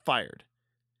 Araha fired.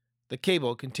 The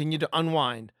cable continued to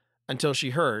unwind until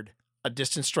she heard a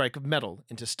distant strike of metal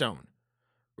into stone.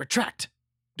 "Retract,"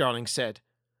 Darling said.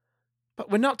 "But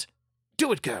we're not—"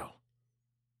 "Do it, girl."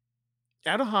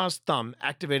 Araha's thumb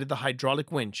activated the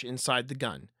hydraulic winch inside the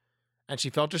gun, and she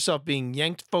felt herself being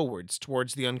yanked forwards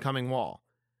towards the oncoming wall.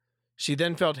 She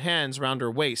then felt hands round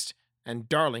her waist, and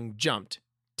Darling jumped,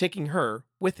 taking her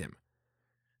with him.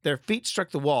 Their feet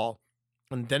struck the wall,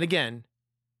 and then again,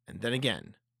 and then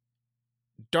again.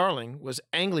 Darling was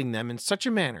angling them in such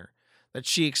a manner that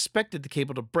she expected the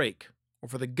cable to break or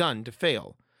for the gun to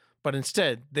fail, but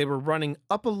instead they were running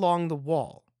up along the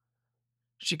wall.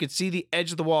 She could see the edge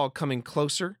of the wall coming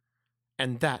closer,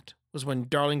 and that was when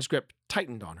Darling's grip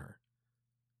tightened on her.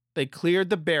 They cleared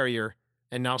the barrier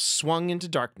and now swung into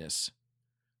darkness.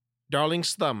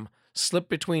 Darling's thumb slipped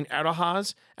between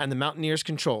Araha's and the mountaineer's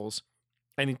controls,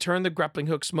 and he turned the grappling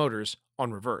hook's motors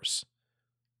on reverse.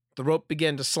 The rope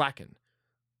began to slacken,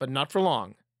 but not for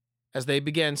long, as they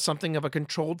began something of a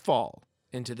controlled fall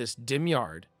into this dim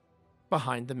yard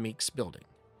behind the Meeks building.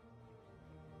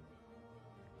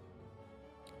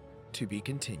 To be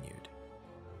continued.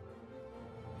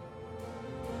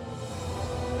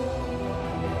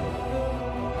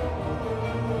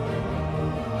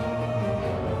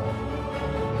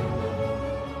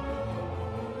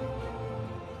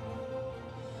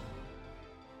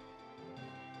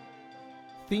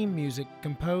 Theme music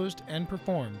composed and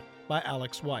performed by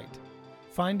Alex White.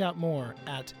 Find out more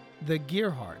at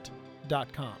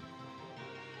thegearheart.com.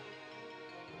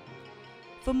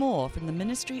 For more from the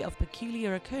Ministry of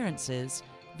Peculiar Occurrences,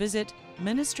 visit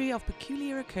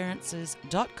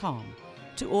ministryofpeculiaroccurrences.com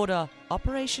to order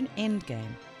Operation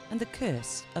Endgame and the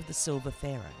Curse of the Silver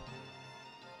Pharaoh.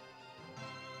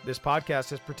 This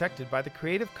podcast is protected by the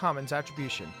Creative Commons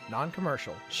Attribution,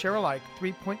 Non-Commercial, Share-alike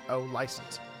 3.0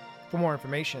 license. For more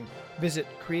information, visit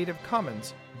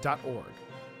creativecommons.org.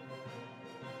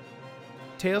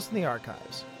 Tales from the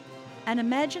Archives. An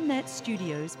Imagine That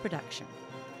Studios production.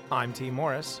 I'm T.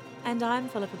 Morris. And I'm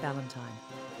Philippa Ballantyne.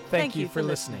 Thank you for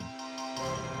listening.